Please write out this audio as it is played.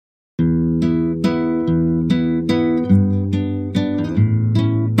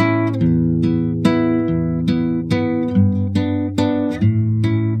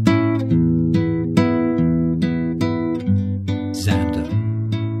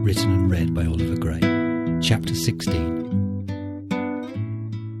written and read by Oliver Gray. Chapter 16.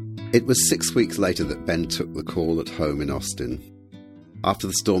 It was 6 weeks later that Ben took the call at home in Austin. After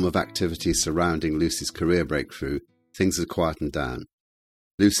the storm of activity surrounding Lucy's career breakthrough, things had quietened down.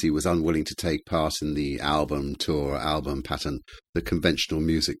 Lucy was unwilling to take part in the album pattern that conventional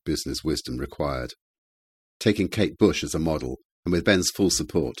music business wisdom required. Taking Kate Bush as a model, and with Ben's full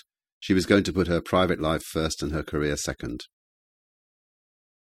support, she was going to put her private life first and her career second.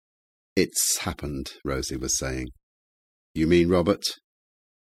 "It's happened," Rosie was saying. "You mean Robert?"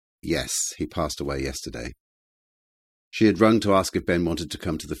 "Yes, he passed away yesterday." She had rung to ask if Ben wanted to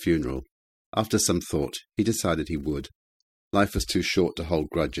come to the funeral. After some thought, he decided he would. Life was too short to hold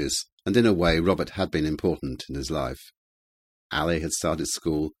grudges, and in a way Robert had been important in his life. Ali had started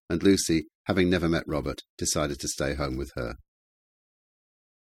school, and Lucy, having never met Robert, decided to stay home with her.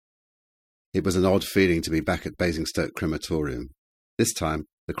 It was an odd feeling to be back at Basingstoke Crematorium. This time,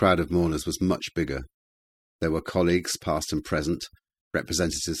 the crowd of mourners was much bigger. There were colleagues, past and present,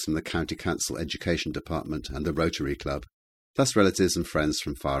 representatives from the County Council Education Department and the Rotary Club, plus relatives and friends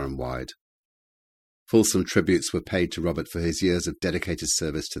from far and wide. Fulsome tributes were paid to Robert for his years of dedicated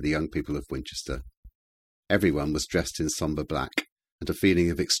service to the young people of Winchester. Everyone was dressed in sombre black, and a feeling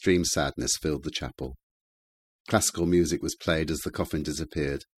of extreme sadness filled the chapel. Classical music was played as the coffin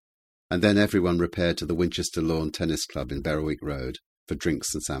disappeared, and then everyone repaired to the Winchester Lawn Tennis Club in Berwick Road for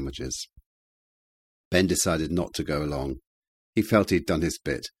drinks and sandwiches. Ben decided not to go along. He felt he'd done his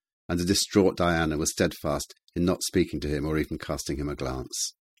bit, and the distraught Diana was steadfast in not speaking to him or even casting him a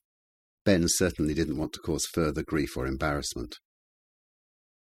glance. Ben certainly didn't want to cause further grief or embarrassment.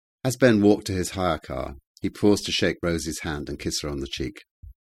 As Ben walked to his hire car, he paused to shake Rosie's hand and kiss her on the cheek.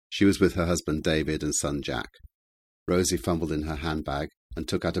 She was with her husband David and son Jack. Rosie fumbled in her handbag and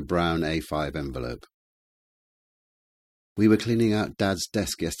took out a brown A5 envelope. "We were cleaning out Dad's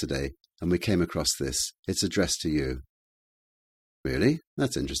desk yesterday, and we came across this. It's addressed to you." "Really?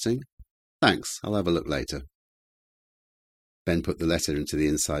 That's interesting. Thanks, I'll have a look later." Ben put the letter into the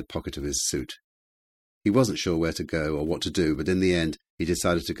inside pocket of his suit. He wasn't sure where to go or what to do, but in the end he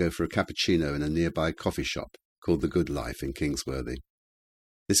decided to go for a cappuccino in a nearby coffee shop called The Good Life in Kingsworthy.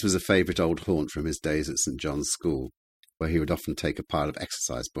 This was a favourite old haunt from his days at St. John's School, where he would often take a pile of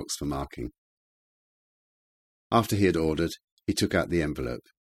exercise books for marking. After he had ordered, he took out the envelope.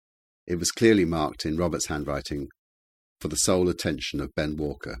 It was clearly marked in Robert's handwriting, "For the sole attention of Ben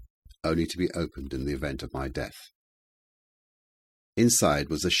Walker, only to be opened in the event of my death." Inside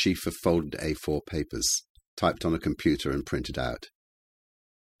was a sheaf of folded A4 papers, typed on a computer and printed out.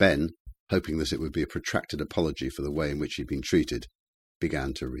 Ben, hoping that it would be a protracted apology for the way in which he'd been treated,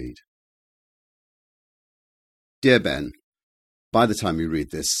 began to read. "Dear Ben, by the time you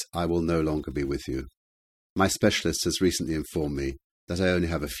read this, I will no longer be with you. My specialist has recently informed me that I only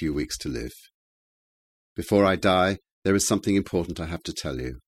have a few weeks to live. Before I die, there is something important I have to tell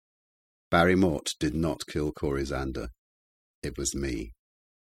you. Barry Mort did not kill Corey Zander. It was me.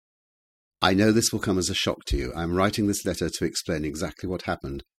 I know this will come as a shock to you. I am writing this letter to explain exactly what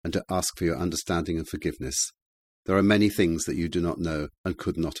happened and to ask for your understanding and forgiveness. There are many things that you do not know and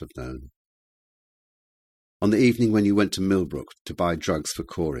could not have known. On the evening when you went to Millbrook to buy drugs for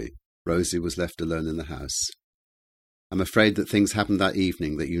Corey, Rosie was left alone in the house. I'm afraid that things happened that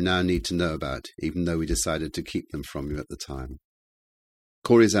evening that you now need to know about, even though we decided to keep them from you at the time.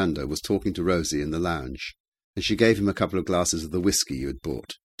 Corey Zander was talking to Rosie in the lounge, and she gave him a couple of glasses of the whiskey you had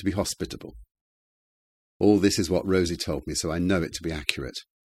bought, to be hospitable. All this is what Rosie told me, so I know it to be accurate.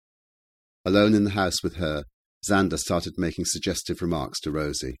 Alone in the house with her, Zander started making suggestive remarks to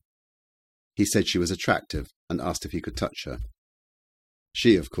Rosie. He said she was attractive and asked if he could touch her.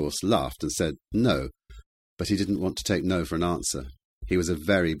 She, of course, laughed and said no, but he didn't want to take no for an answer. He was a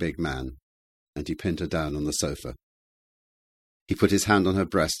very big man, and he pinned her down on the sofa. He put his hand on her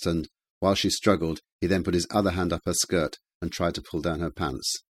breast, and, while she struggled, he then put his other hand up her skirt and tried to pull down her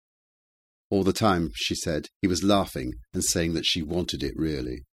pants. All the time, she said, he was laughing and saying that she wanted it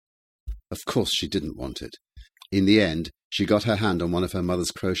really. Of course she didn't want it. In the end, she got her hand on one of her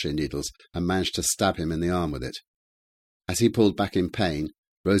mother's crochet needles and managed to stab him in the arm with it. As he pulled back in pain,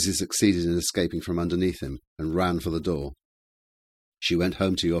 Rosie succeeded in escaping from underneath him and ran for the door. She went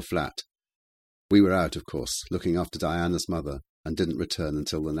home to your flat. We were out, of course, looking after Diana's mother, and didn't return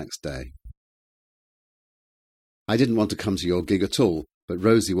until the next day. I didn't want to come to your gig at all, but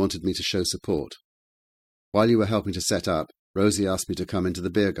Rosie wanted me to show support. While you were helping to set up, Rosie asked me to come into the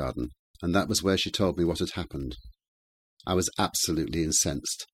beer garden, and that was where she told me what had happened. I was absolutely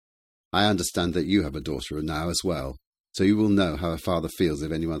incensed. I understand that you have a daughter now as well, so you will know how a father feels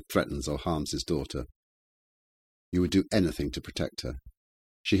if anyone threatens or harms his daughter. You would do anything to protect her.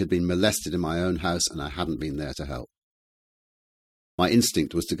 She had been molested in my own house, and I hadn't been there to help. My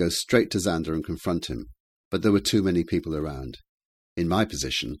instinct was to go straight to Xander and confront him, but there were too many people around. In my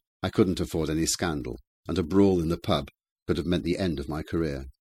position, I couldn't afford any scandal, and a brawl in the pub could have meant the end of my career.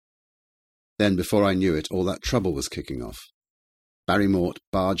 Then, before I knew it, all that trouble was kicking off. Barry Mort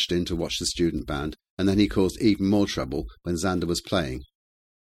barged in to watch the student band, and then he caused even more trouble when Xander was playing.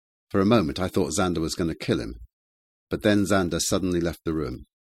 For a moment I thought Xander was going to kill him, but then Xander suddenly left the room.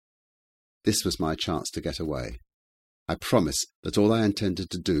 This was my chance to get away. I promised that all I intended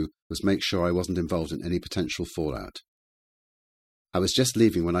to do was make sure I wasn't involved in any potential fallout. I was just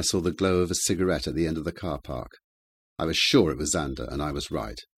leaving when I saw the glow of a cigarette at the end of the car park. I was sure it was Xander, and I was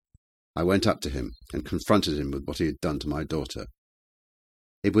right. I went up to him and confronted him with what he had done to my daughter.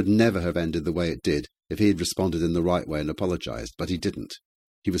 It would never have ended the way it did if he had responded in the right way and apologized, but he didn't.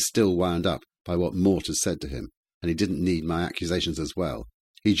 He was still wound up by what Mort had said to him, and he didn't need my accusations as well.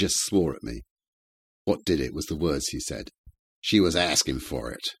 He just swore at me. What did it was the words he said. She was asking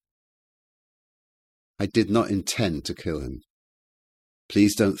for it. I did not intend to kill him.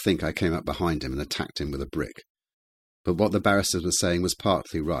 Please don't think I came up behind him and attacked him with a brick. But what the barrister was saying was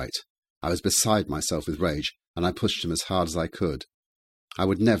partly right. I was beside myself with rage, and I pushed him as hard as I could. I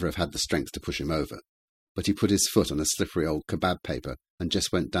would never have had the strength to push him over, but he put his foot on a slippery old kebab paper and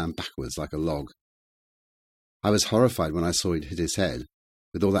just went down backwards like a log. I was horrified when I saw he'd hit his head,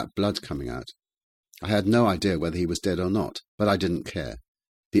 with all that blood coming out. I had no idea whether he was dead or not, but I didn't care.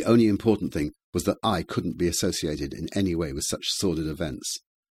 The only important thing was that I couldn't be associated in any way with such sordid events.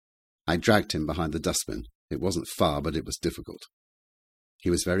 I dragged him behind the dustbin. It wasn't far, but it was difficult. He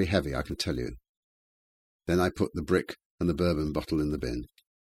was very heavy, I can tell you. Then I put the brick and the bourbon bottle in the bin.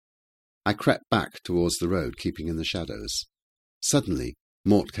 I crept back towards the road, keeping in the shadows. Suddenly,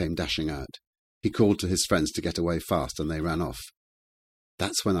 Mort came dashing out. He called to his friends to get away fast, and they ran off.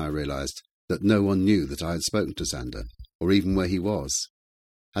 That's when I realized that no one knew that I had spoken to Xander, or even where he was.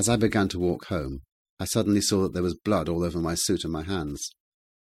 As I began to walk home, I suddenly saw that there was blood all over my suit and my hands.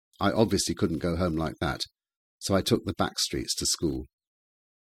 I obviously couldn't go home like that, so I took the back streets to school.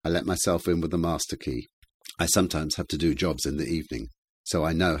 I let myself in with the master key. I sometimes have to do jobs in the evening, so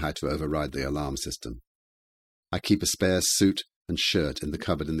I know how to override the alarm system. I keep a spare suit and shirt in the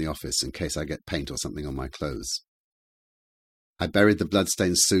cupboard in the office in case I get paint or something on my clothes. I buried the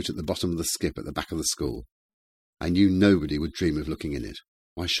blood-stained suit at the bottom of the skip at the back of the school. I knew nobody would dream of looking in it.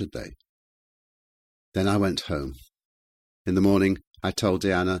 Why should they? Then I went home. In the morning, I told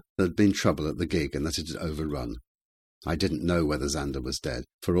Diana there had been trouble at the gig and that it had overrun. I didn't know whether Xander was dead.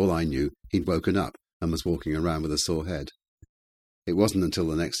 For all I knew, he'd woken up and was walking around with a sore head. It wasn't until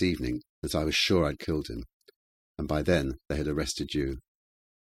the next evening that I was sure I'd killed him, and by then they had arrested you.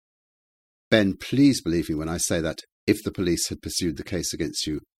 Ben, please believe me when I say that if the police had pursued the case against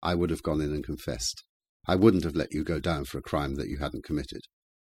you, I would have gone in and confessed. I wouldn't have let you go down for a crime that you hadn't committed.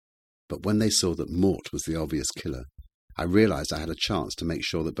 But when they saw that Mort was the obvious killer, I realized I had a chance to make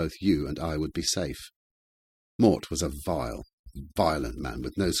sure that both you and I would be safe. Mort was a vile, violent man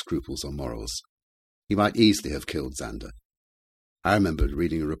with no scruples or morals. He might easily have killed Xander. I remembered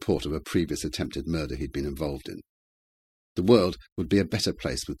reading a report of a previous attempted murder he'd been involved in. The world would be a better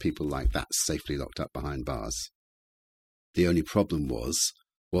place with people like that safely locked up behind bars. The only problem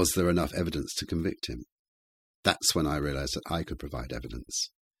was there enough evidence to convict him? That's when I realized that I could provide evidence.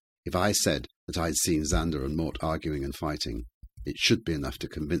 If I said that I'd seen Xander and Mort arguing and fighting, it should be enough to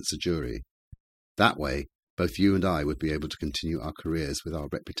convince a jury. That way, both you and I would be able to continue our careers with our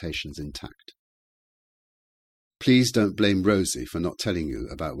reputations intact. Please don't blame Rosie for not telling you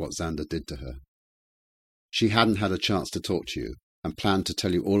about what Xander did to her. She hadn't had a chance to talk to you and planned to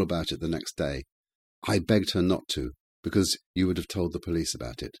tell you all about it the next day. I begged her not to, because you would have told the police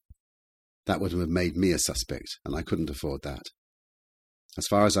about it. That would have made me a suspect, and I couldn't afford that. As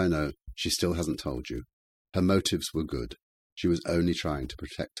far as I know, she still hasn't told you. Her motives were good. She was only trying to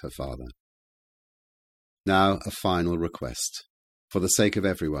protect her father. Now, a final request. For the sake of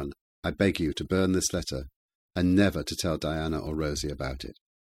everyone, I beg you to burn this letter and never to tell Diana or Rosie about it.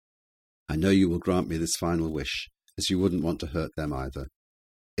 I know you will grant me this final wish, as you wouldn't want to hurt them either.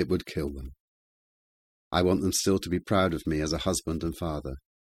 It would kill them. I want them still to be proud of me as a husband and father.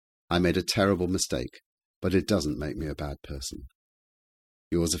 I made a terrible mistake, but it doesn't make me a bad person.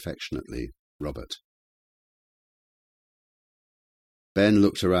 Yours affectionately, Robert. Ben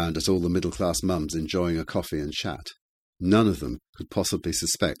looked around at all the middle-class mums enjoying a coffee and chat. None of them could possibly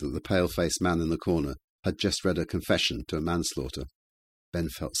suspect that the pale-faced man in the corner had just read a confession to a manslaughter. Ben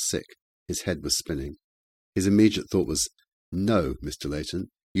felt sick. His head was spinning. His immediate thought was, "No, Mr.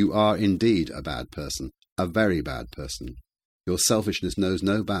 Layton, you are indeed a bad person, a very bad person. Your selfishness knows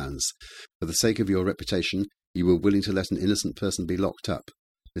no bounds. For the sake of your reputation, you were willing to let an innocent person be locked up,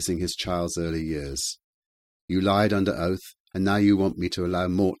 missing his child's early years. You lied under oath, and now you want me to allow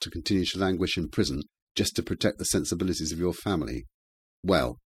Mort to continue to languish in prison just to protect the sensibilities of your family.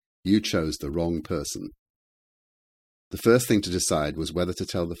 Well, you chose the wrong person. The first thing to decide was whether to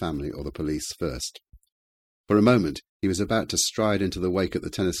tell the family or the police first. For a moment, he was about to stride into the wake at the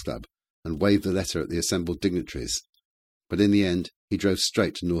tennis club and wave the letter at the assembled dignitaries, but in the end he drove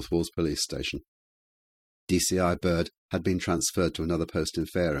straight to Northwalls police station. DCI Bird had been transferred to another post in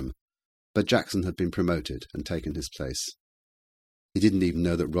Fareham, but Jackson had been promoted and taken his place. He didn't even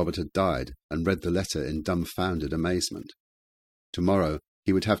know that Robert had died, and read the letter in dumbfounded amazement. Tomorrow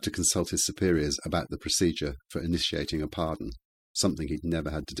he would have to consult his superiors about the procedure for initiating a pardon, something he'd never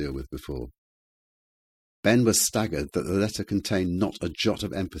had to deal with before. Ben was staggered that the letter contained not a jot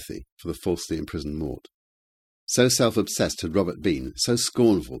of empathy for the falsely imprisoned Mort. So self-obsessed had Robert been, so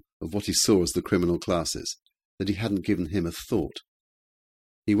scornful of what he saw as the criminal classes, that he hadn't given him a thought.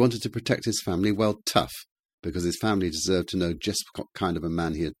 He wanted to protect his family, well, tough, because his family deserved to know just what kind of a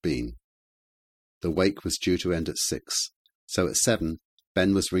man he had been. The wake was due to end at 6, so at 7,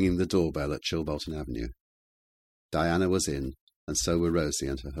 Ben was ringing the doorbell at Chilbolton Avenue. Diana was in, and so were Rosie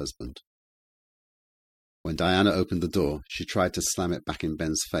and her husband. When Diana opened the door, she tried to slam it back in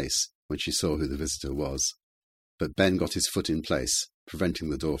Ben's face when she saw who the visitor was, but Ben got his foot in place, preventing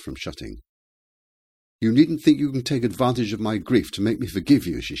the door from shutting. "You needn't think you can take advantage of my grief to make me forgive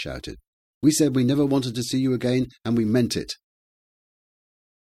you," she shouted. "We said we never wanted to see you again, and we meant it."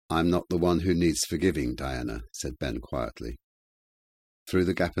 "I'm not the one who needs forgiving, Diana," said Ben quietly. Through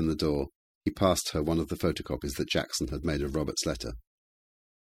the gap in the door, he passed her one of the photocopies that Jackson had made of Robert's letter.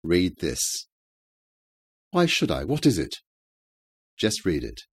 "Read this." "Why should I? What is it?" "Just read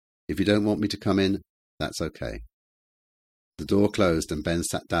it. If you don't want me to come in, that's okay." The door closed and Ben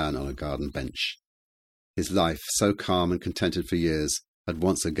sat down on a garden bench. His life, so calm and contented for years, had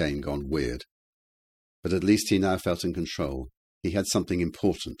once again gone weird. But at least he now felt in control. He had something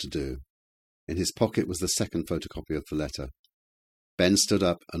important to do. In his pocket was the second photocopy of the letter. Ben stood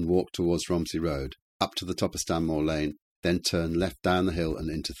up and walked towards Romsey Road, up to the top of Stanmore Lane, then turned left down the hill and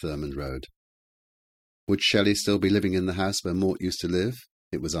into Thurmond Road. Would Shelley still be living in the house where Mort used to live?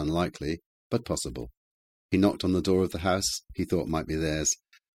 It was unlikely, but possible. He knocked on the door of the house he thought might be theirs,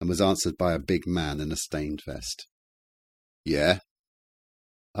 and was answered by a big man in a stained vest. "Yeah?"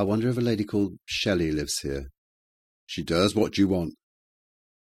 "I wonder if a lady called Shelley lives here." "She does. What do you want?"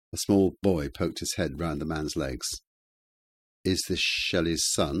 A small boy poked his head round the man's legs. "Is this Shelley's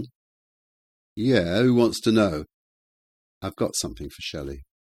son?" "Yeah, who wants to know?" "I've got something for Shelley."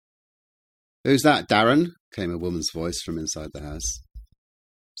 "Who's that, Darren?" came a woman's voice from inside the house.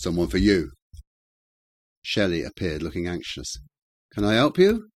 "Someone for you." Shelley appeared, looking anxious. "Can I help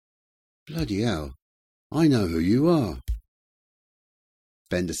you?" "Bloody hell, I know who you are."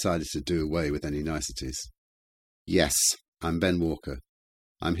 Ben decided to do away with any niceties. "Yes, I'm Ben Walker.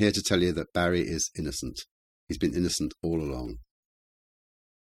 I'm here to tell you that Barry is innocent. He's been innocent all along."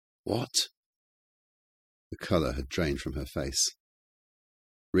 "What?" The colour had drained from her face.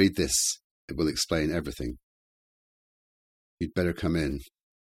 "Read this. It will explain everything." "You'd better come in."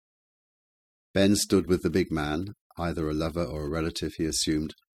 Ben stood with the big man, either a lover or a relative, he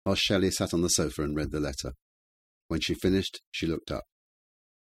assumed, while Shelley sat on the sofa and read the letter. When she finished, she looked up.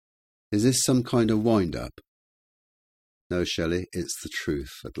 "Is this some kind of wind-up?" "No, Shelley, it's the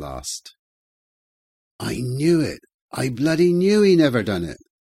truth at last." "I knew it! I bloody knew he never done it!"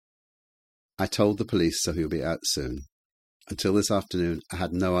 "I told the police, so he'll be out soon. Until this afternoon, I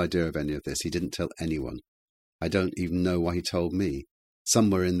had no idea of any of this. He didn't tell anyone. I don't even know why he told me.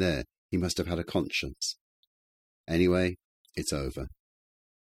 Somewhere in there, he must have had a conscience. Anyway, it's over."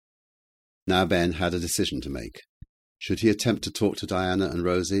 Now Ben had a decision to make. Should he attempt to talk to Diana and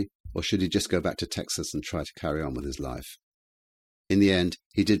Rosie, or should he just go back to Texas and try to carry on with his life? In the end,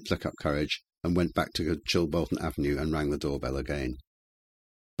 he did pluck up courage and went back to Chilbolton Avenue and rang the doorbell again.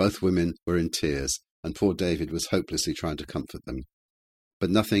 Both women were in tears, and poor David was hopelessly trying to comfort them.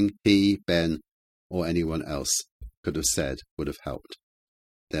 But nothing he, Ben, or anyone else could have said would have helped.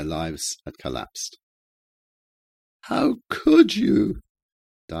 Their lives had collapsed. "How could you?"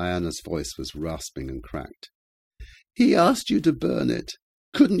 Diana's voice was rasping and cracked. "He asked you to burn it.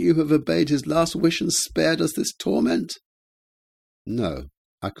 Couldn't you have obeyed his last wish and spared us this torment?" "No,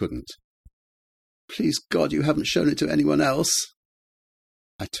 I couldn't." "Please God you haven't shown it to anyone else."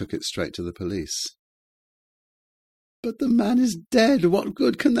 "I took it straight to the police." "But the man is dead. What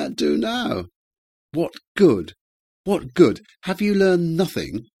good can that do now?" "What good? What good? Have you learned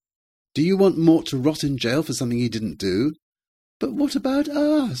nothing? Do you want Mort to rot in jail for something he didn't do? But what about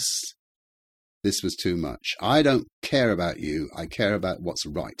us? This was too much. I don't care about you. I care about what's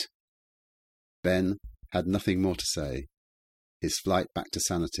right. Ben had nothing more to say. His flight back to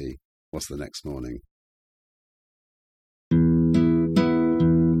sanity was the next morning.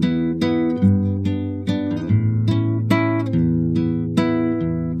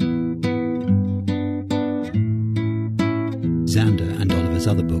 Xander and Oliver's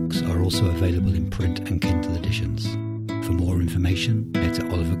other books are also available in print and Kindle editions. For more information, head to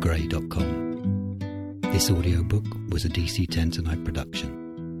olivergray.com. This audiobook was a DC 10 Tonight production.